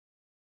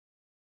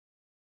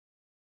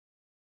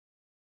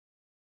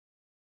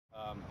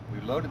We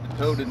loaded the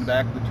tote in the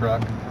back of the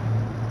truck.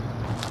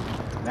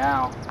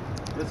 Now,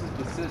 this is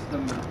the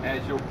system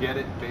as you'll get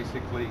it,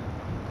 basically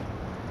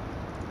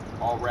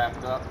all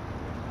wrapped up.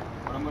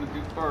 What I'm going to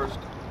do first,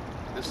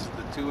 this is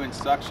the 2-inch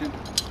suction.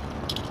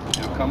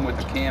 It'll come with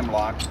a cam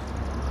lock,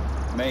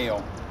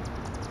 male.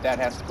 That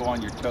has to go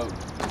on your tote.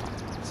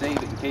 Save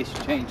it in case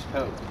you change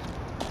tote.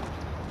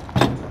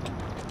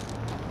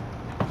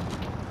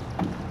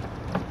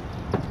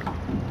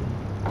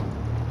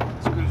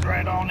 Screws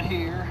right on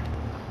here.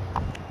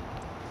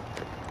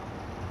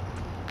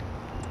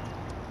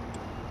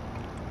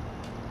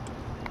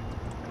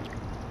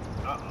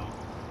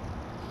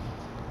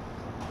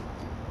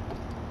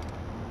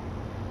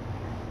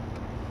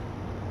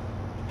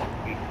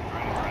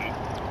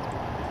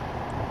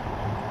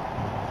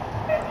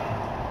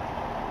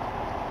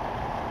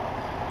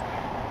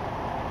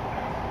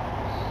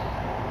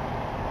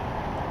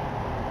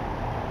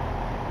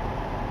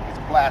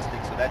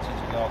 Plastic, so that's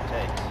usually all it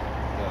takes.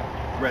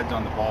 The threads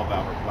on the ball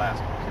valve are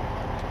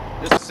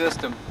plastic. This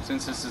system,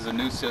 since this is a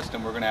new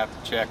system, we're going to have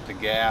to check the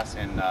gas,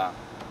 and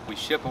we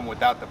ship them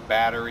without the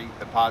battery,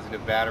 the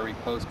positive battery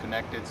post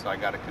connected, so I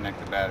got to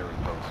connect the battery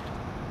post.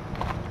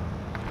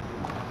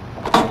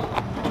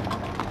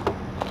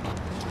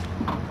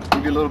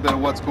 Give you a little bit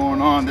of what's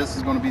going on. This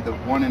is going to be the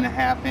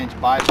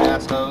 1.5-inch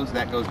bypass hose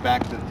that goes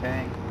back to the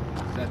tank.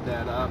 Set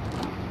that up.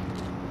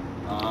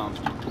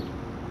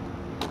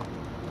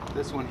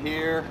 This one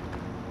here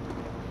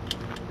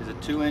is a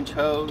 2-inch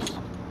hose.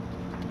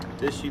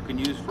 This you can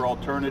use for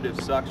alternative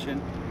suction.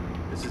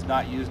 This is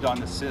not used on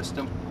the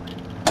system.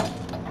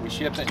 We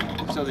ship it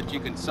so that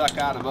you can suck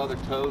out of other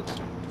totes,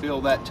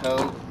 fill that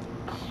tote.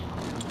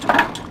 Set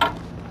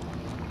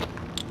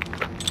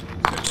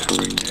that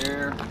right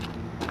there.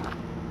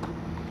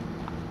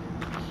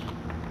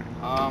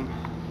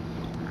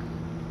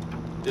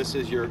 This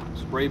is your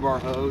spray bar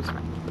hose.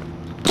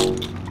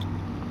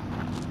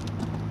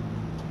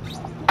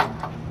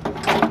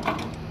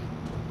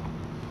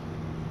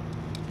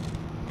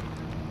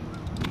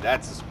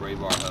 That's the spray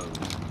bar hose.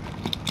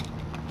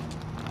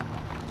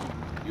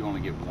 You only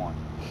get one.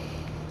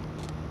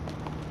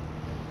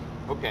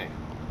 Okay.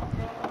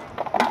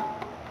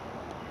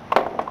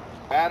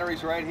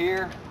 Batteries right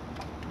here.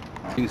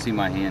 You can see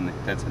my hand,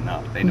 that's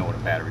enough. They know what a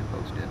battery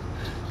post is.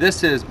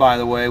 This is, by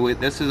the way,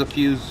 this is a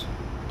fuse.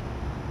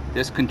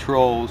 This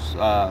controls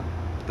the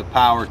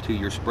power to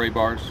your spray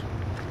bars.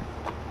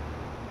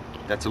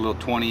 That's a little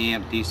 20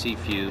 amp DC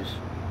fuse.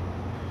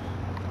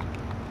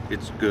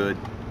 It's good,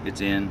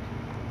 it's in.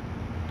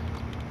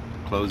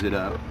 Close it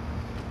up.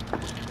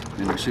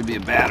 And there should be a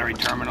battery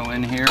terminal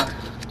in here.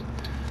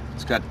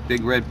 It's got the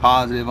big red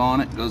positive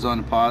on it. Goes on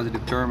the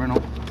positive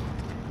terminal.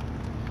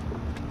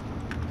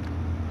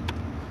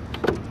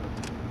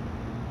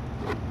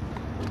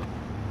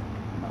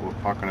 We're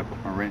pocketing up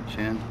with my wrench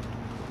in.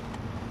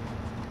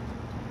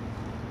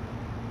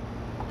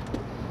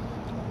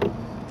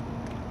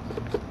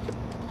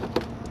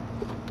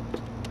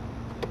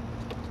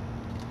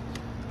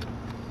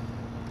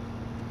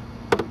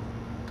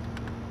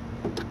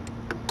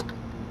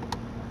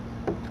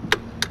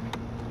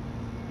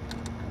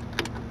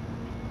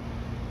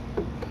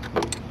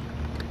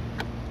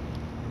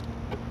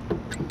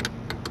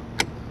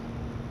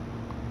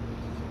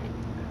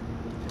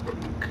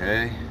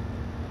 Okay.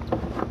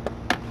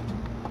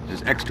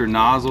 There's extra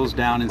nozzles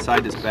down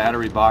inside this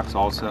battery box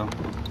also.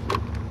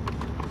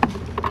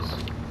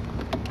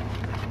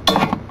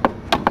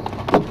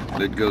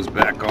 Lid goes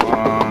back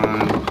on.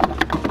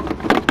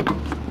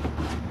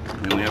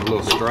 And we have a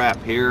little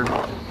strap here.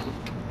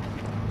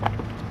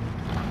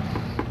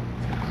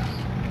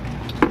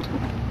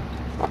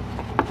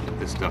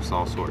 This stuff's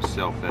all sort of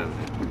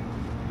self-evident.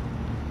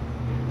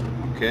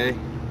 Okay.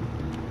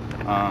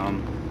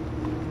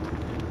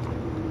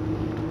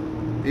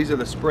 These are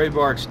the spray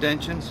bar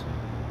extensions.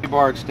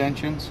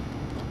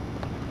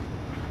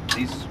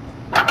 These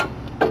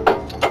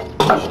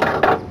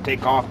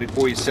take off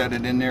before you set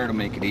it in there to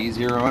make it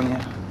easier on you.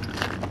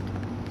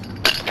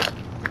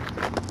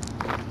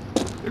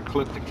 They're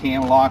clipped to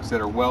cam locks that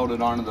are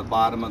welded onto the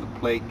bottom of the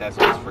plate. That's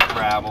just for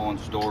travel and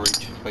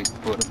storage, place to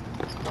put them.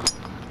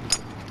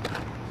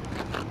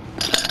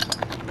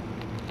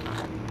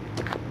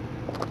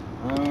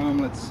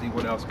 Let's see,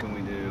 what else can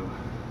we do?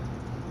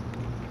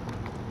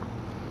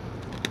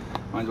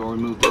 Might as well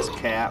remove this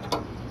cap.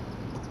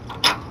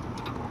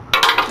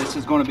 This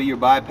is going to be your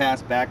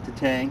bypass back to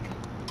tank.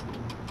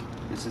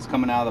 This is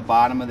coming out of the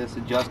bottom of this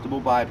adjustable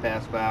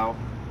bypass valve.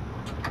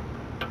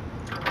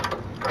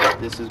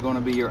 This is going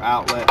to be your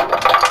outlet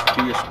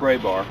to your spray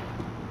bar.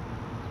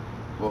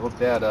 We'll hook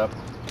that up.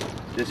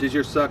 This is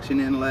your suction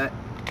inlet.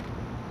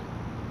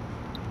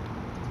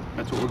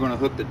 That's what we're going to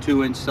hook the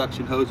 2-inch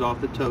suction hose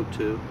off the tote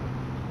to.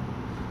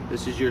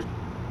 This is your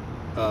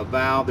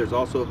valve. There's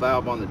also a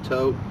valve on the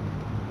tote.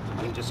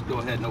 I can just go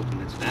ahead and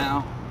open this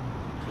now.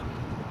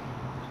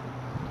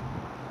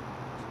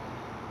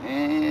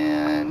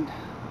 And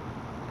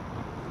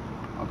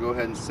I'll go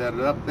ahead and set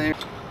it up there.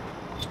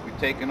 We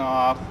taken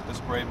off, the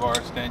spray bar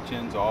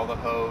extensions, all the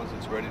hose,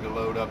 it's ready to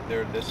load up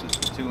there. This is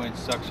the 2-inch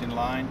suction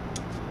line.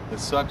 The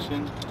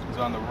suction is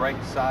on the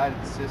right side of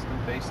the system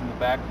facing the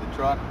back of the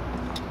truck.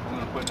 I'm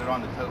going to put it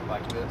on the tote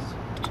like this.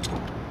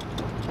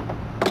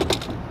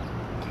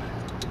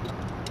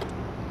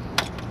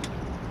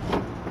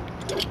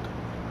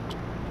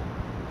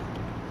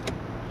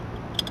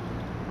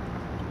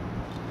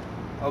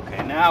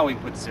 Okay, now we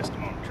can put the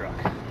system on the truck.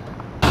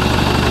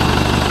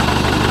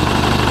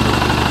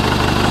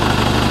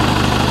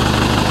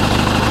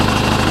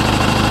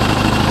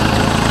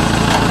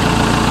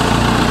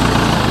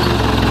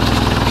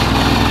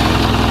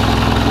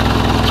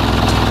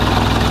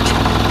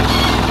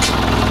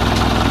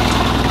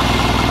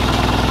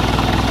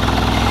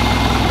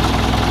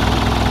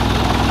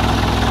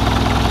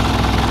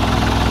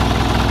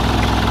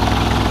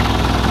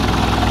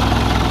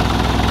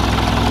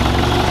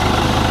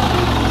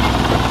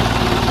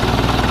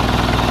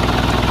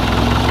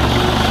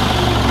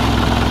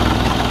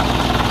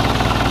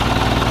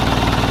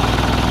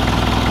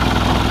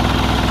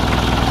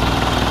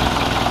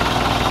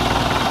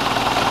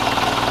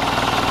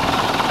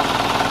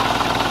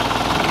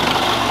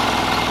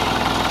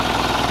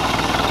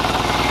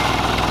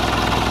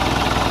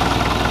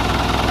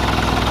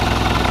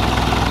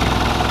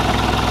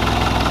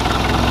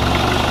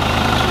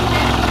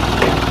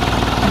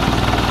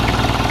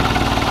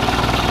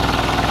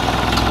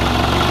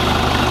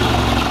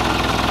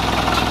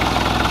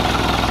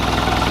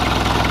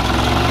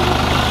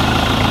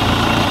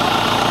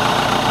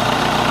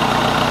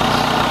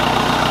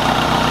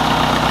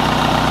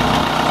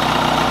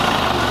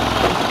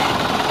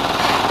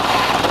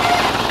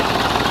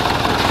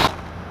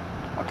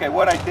 Okay,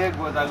 what I did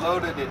was I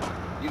loaded it,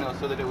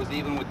 so that it was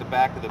even with the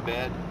back of the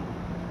bed.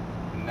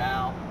 And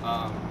now,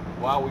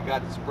 while we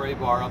got the spray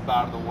bar up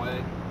out of the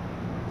way,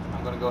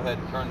 I'm going to go ahead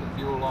and turn the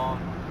fuel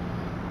on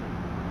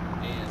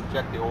and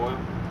check the oil.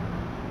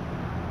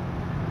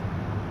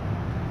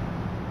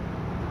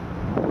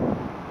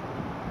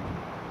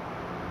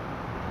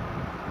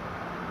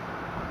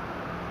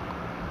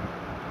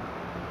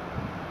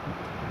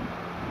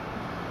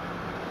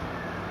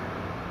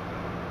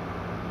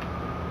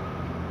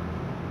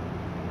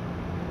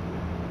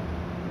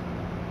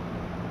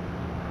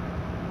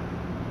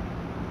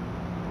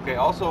 Okay,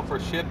 also for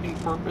shipping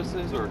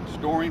purposes or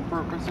storing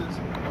purposes,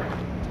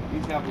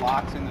 these have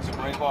locks in the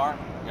spray bar.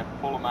 You have to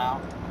pull them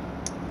out.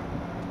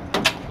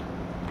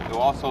 You'll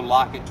also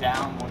lock it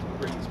down once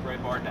we bring the spray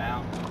bar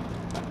down.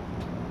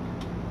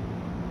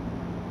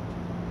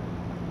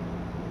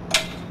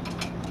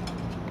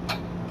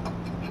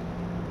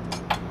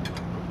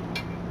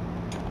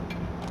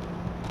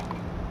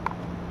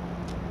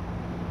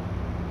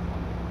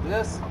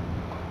 This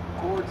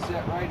cord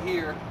set right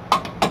here,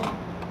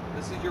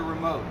 this is your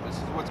remote. This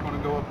is what's going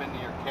to go up into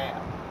your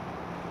cab.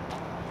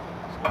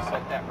 So we'll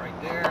set that right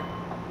there.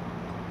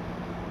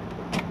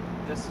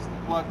 This is the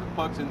plug that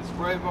plugs in the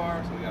spray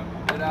bar, so we got to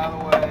move it out of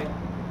the way.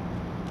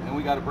 And then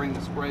we got to bring the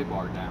spray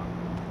bar down,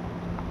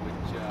 which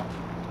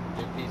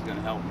he's going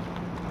to help me.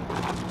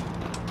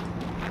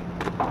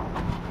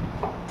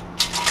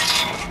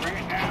 Bring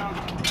it down.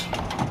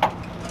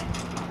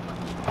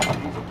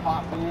 These will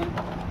pop in.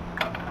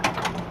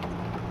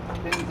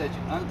 Pins that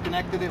you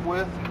unconnected it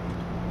with.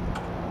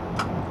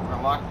 We're going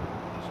to lock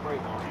the spray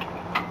bar in.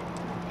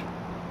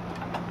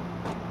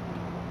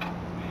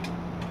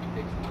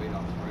 Take some weight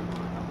off the spray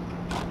bar.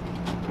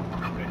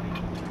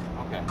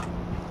 Okay.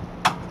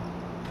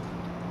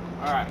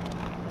 Alright.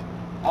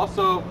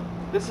 Also,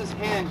 this is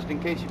hinged in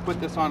case you put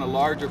this on a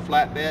larger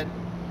flatbed.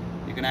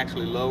 You can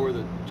actually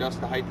adjust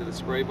the height of the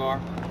spray bar.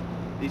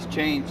 These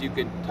chains you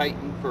can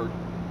tighten to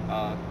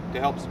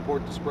help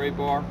support the spray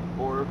bar,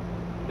 or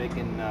they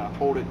can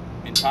hold it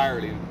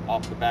entirely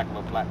off the back of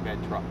a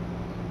flatbed truck.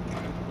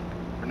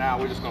 For now,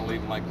 we're just going to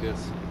leave them like this.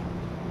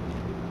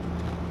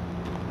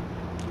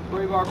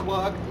 Spray bar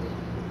plug.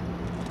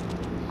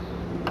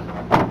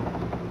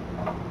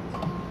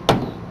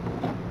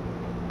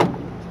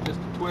 Just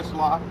a twist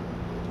lock.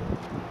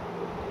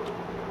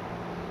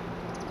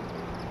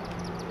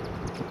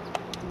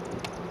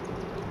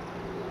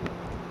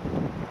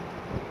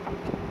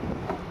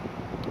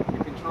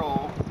 Your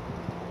control.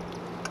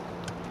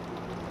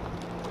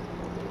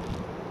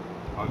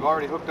 I've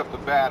already hooked up the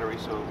battery,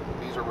 so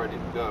these are ready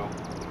to go.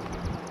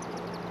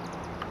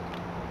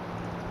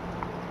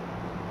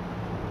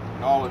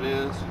 And all it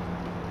is,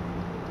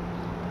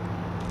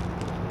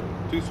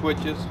 2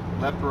 switches,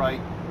 left,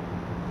 right,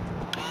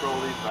 control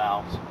these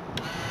valves.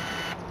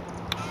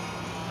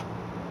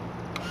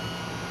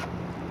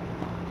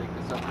 Take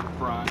this up to the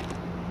front.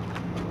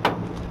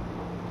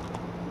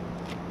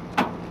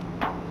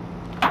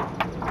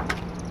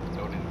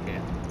 Throw it in the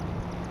cab.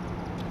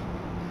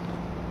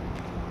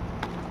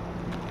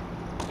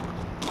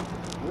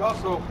 We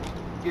also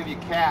give you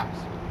caps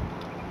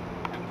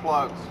and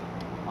plugs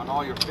on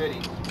all your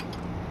fittings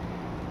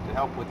to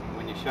help with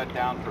when you shut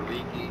down for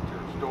leakage or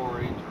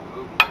storage or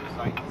moving from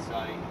site to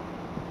site.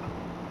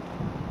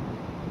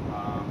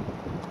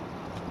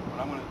 What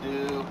I'm going to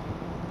do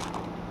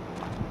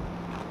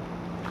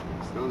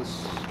So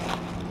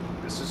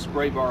this is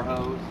spray bar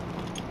hose.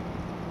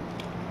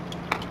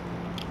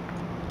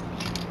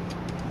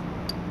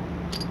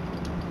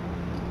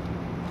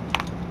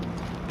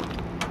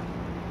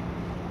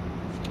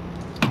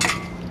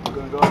 I'm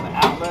going to go to the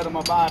outlet of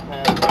my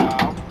bypass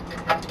valve.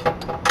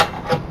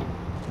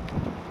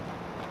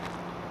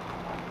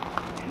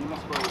 Into my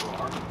spray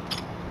bar.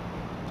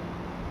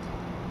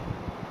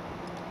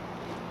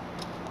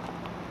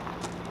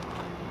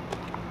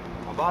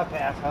 My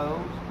bypass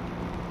hose.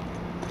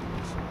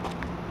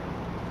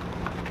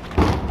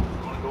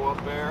 Go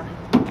up there,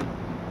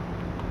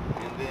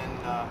 and then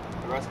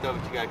the rest of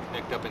it you got to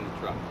connect up in the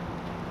truck.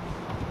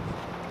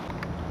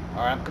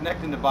 Alright, I'm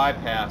connecting the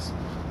bypass.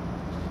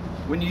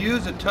 When you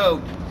use a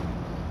tote,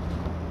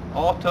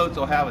 all totes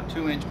will have a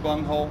 2-inch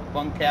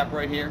bung cap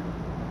right here.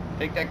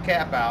 Take that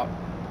cap out,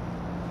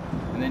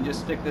 and then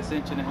just stick this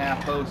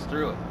 1.5-inch hose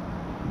through it.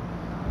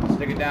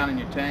 Stick it down in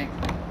your tank,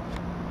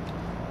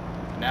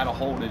 and that'll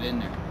hold it in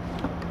there.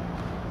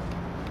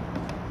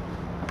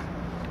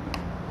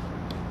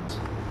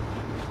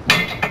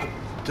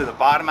 To the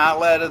bottom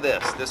outlet of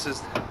this. This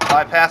is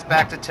bypass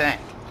back to tank.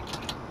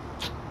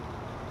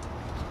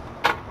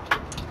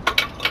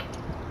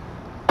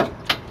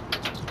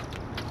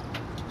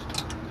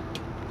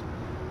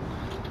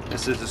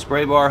 This is the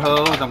spray bar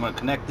hose. I'm going to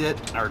connect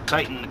it or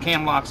tighten the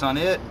cam locks on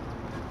it.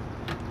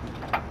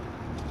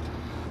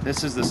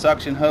 This is the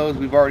suction hose.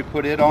 We've already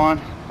put it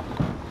on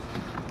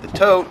the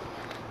tote.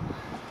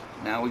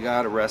 Now we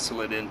got to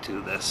wrestle it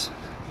into this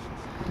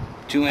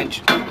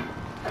 2-inch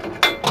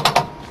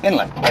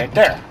inlet right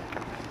there.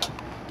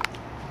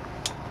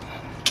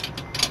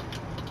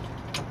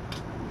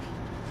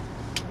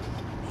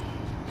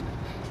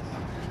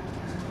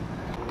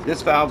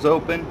 This valve's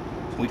open.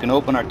 We can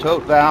open our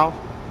tote valve,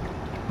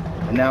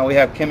 and now we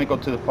have chemical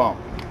to the pump.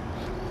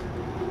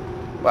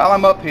 While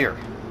I'm up here,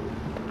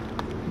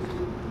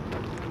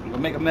 I'm gonna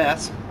make a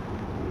mess.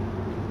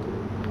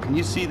 Can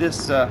you see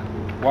this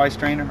Y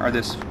strainer, or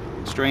this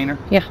strainer?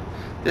 Yeah.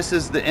 This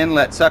is the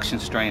inlet suction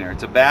strainer.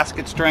 It's a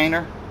basket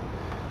strainer.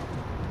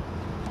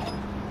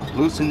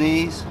 Loosen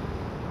these.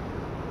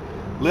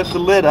 Lift the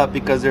lid up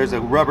because there's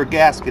a rubber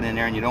gasket in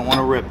there and you don't want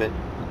to rip it.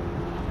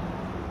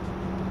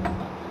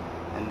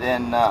 And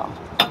then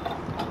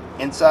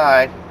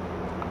inside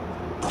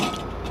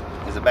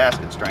is a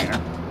basket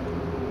strainer.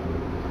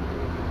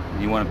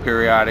 And you want to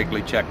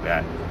periodically check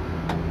that.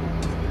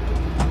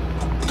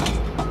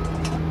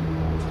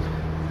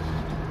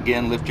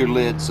 Again, lift your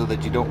lid so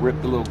that you don't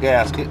rip the little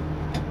gasket.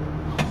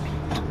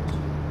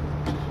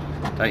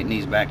 Tighten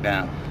these back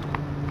down.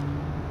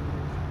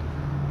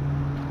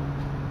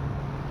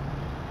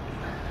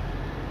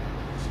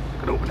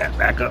 Could open that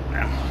back up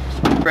now.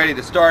 Ready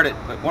to start it,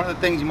 but one of the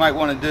things you might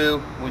want to do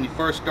when you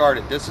first start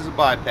it, this is a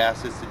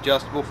bypass. It's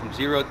adjustable from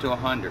 0 to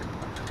 100.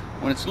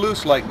 When it's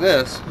loose like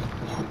this,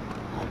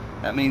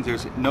 that means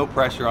there's no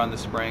pressure on the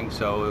spring,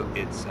 so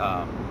it's you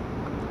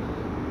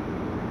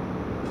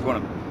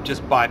want to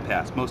just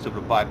bypass. Most of it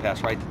will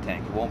bypass right to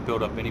tank. It won't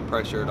build up any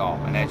pressure at all.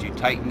 And as you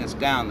tighten this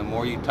down, the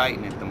more you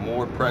tighten it, the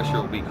more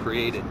pressure will be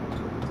created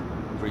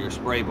for your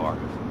spray bar.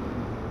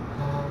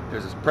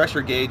 There's this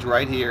pressure gauge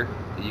right here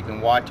that you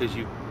can watch as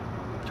you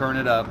turn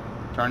it up,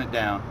 turn it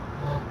down.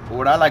 But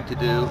what I like to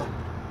do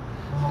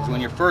is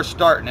when you're first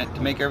starting it,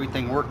 to make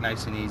everything work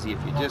nice and easy,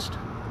 if you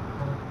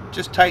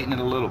just tighten it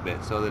a little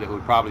bit so that it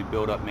would probably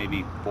build up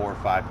maybe 4 or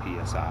 5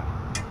 psi.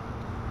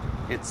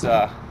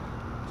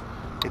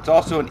 It's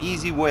also an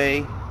easy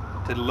way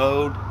to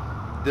load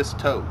this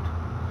tote,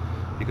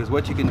 because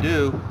what you can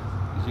do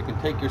is you can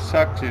take your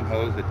suction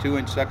hose, the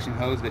 2-inch suction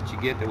hose that you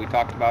get that we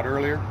talked about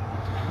earlier,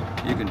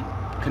 you can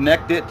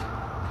connect it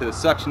to the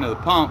suction of the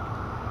pump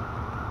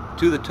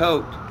to the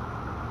tote,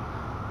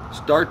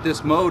 start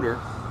this motor,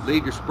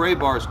 leave your spray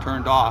bars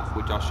turned off,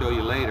 which I'll show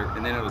you later,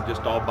 and then it'll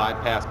just all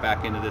bypass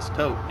back into this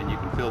tote, and you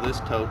can fill this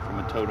tote from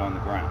a tote on the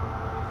ground.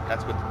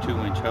 That's what the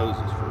 2-inch hose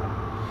is for.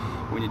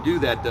 When you do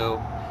that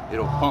though,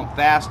 it'll pump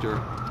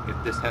faster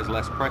if this has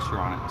less pressure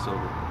on it, so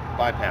the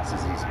bypass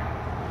is easier.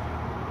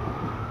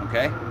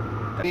 Okay?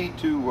 You need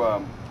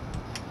to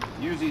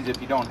use these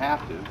if you don't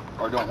have to,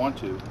 or don't want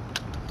to.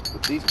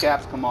 But these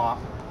caps come off.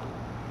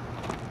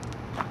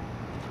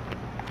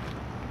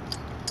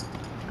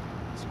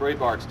 Spray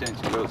bar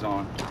extension goes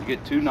on. You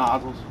get 2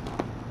 nozzles.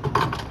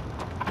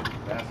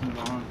 Fasten them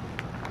on.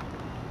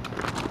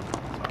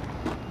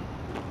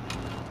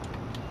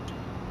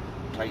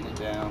 Tighten it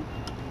down.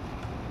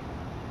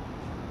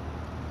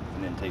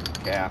 And then take the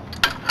cap,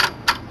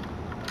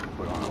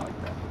 put it on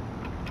like that.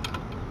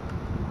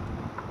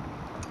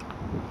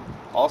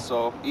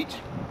 Also, each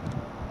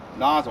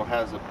nozzle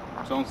has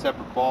its own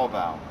separate ball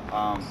valve.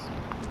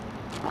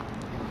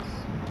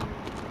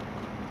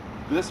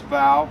 This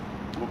valve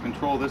will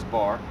control this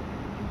bar.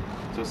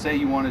 So say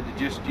you wanted to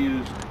just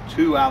use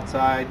 2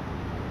 outside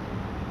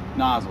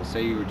nozzles.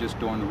 Say you were just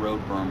doing the road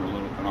berm or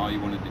little, and all you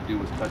wanted to do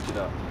was touch it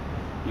up.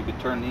 You could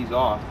turn these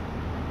off.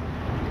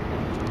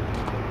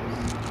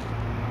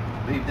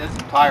 Leave this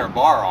entire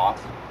bar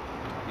off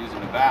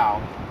using a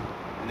valve,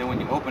 and then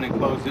when you open and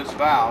close this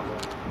valve,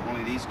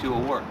 only these two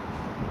will work.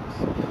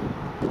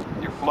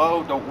 Your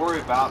flow, don't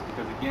worry about,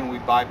 because again, we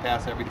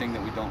bypass everything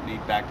that we don't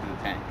need back to the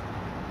tank.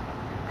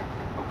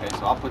 Okay,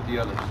 so I'll put the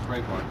other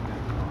spray bar in.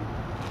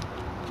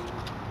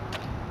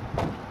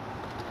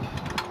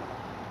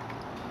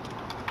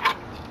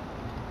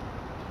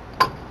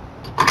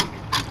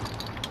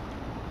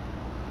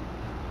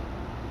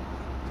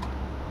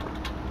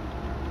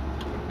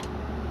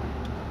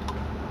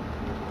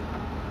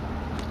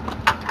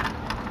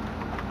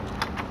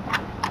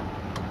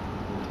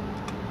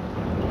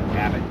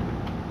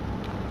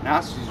 Now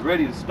she's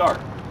ready to start.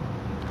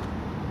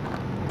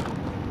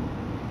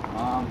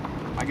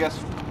 I guess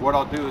what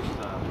I'll do is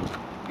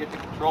get the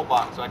control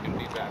box so I can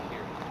be back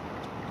here.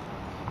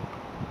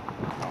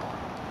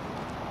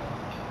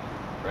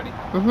 Ready?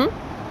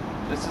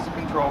 Mm-hmm. This is a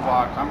control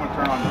box. I'm going to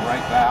turn on the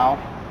right valve.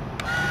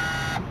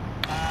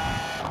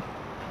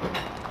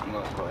 I'm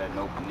going to go ahead and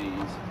open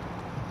these.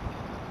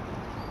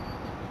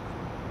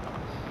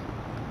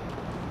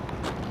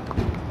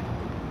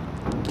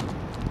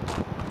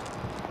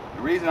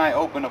 The reason I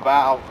open a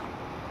valve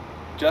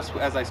just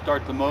as I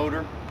start the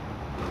motor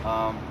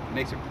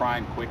makes it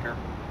prime quicker.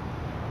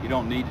 You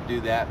don't need to do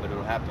that, but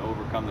it'll have to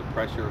overcome the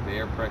pressure of the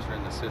air pressure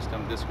in the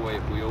system. This way,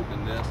 if we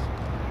open this,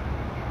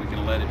 we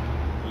can let a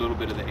little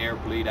bit of the air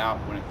bleed out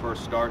when it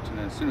first starts, and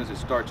then as soon as it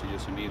starts, you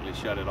just immediately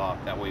shut it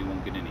off. That way you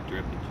won't get any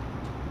drippage.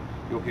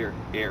 You'll hear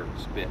air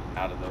spit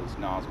out of those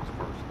nozzles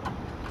first.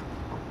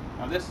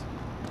 Now this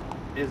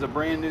is a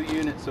brand new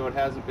unit, so it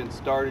hasn't been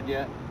started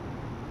yet.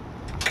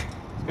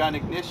 It's got an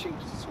ignition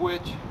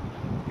switch.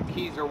 The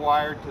keys are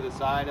wired to the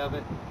side of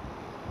it.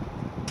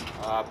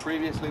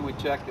 Previously we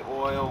checked the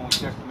oil and we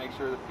checked to make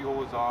sure the fuel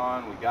was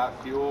on. We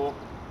got fuel.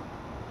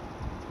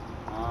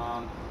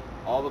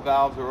 All the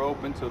valves are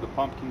open so the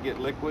pump can get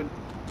liquid.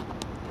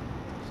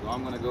 So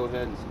I'm going to go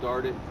ahead and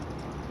start it.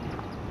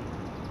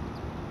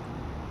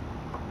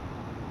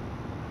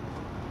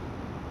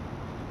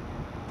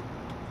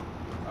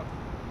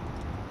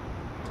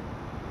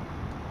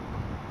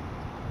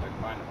 If I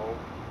can find the hole.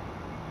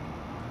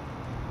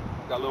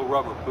 Got a little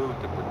rubber boot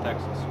that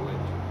protects the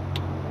switch.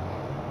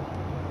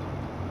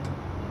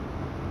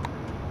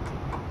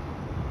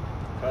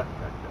 Cut.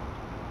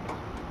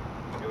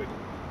 Here we go.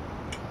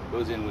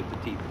 Goes in with the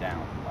teeth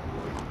down.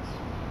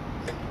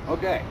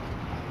 Okay.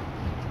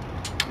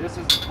 This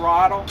is the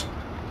throttle.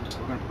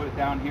 We're going to put it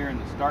down here in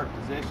the start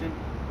position.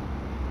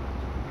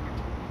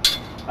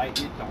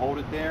 Tighten it to hold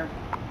it there.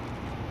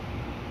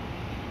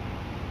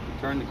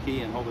 Turn the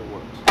key and hold it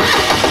works.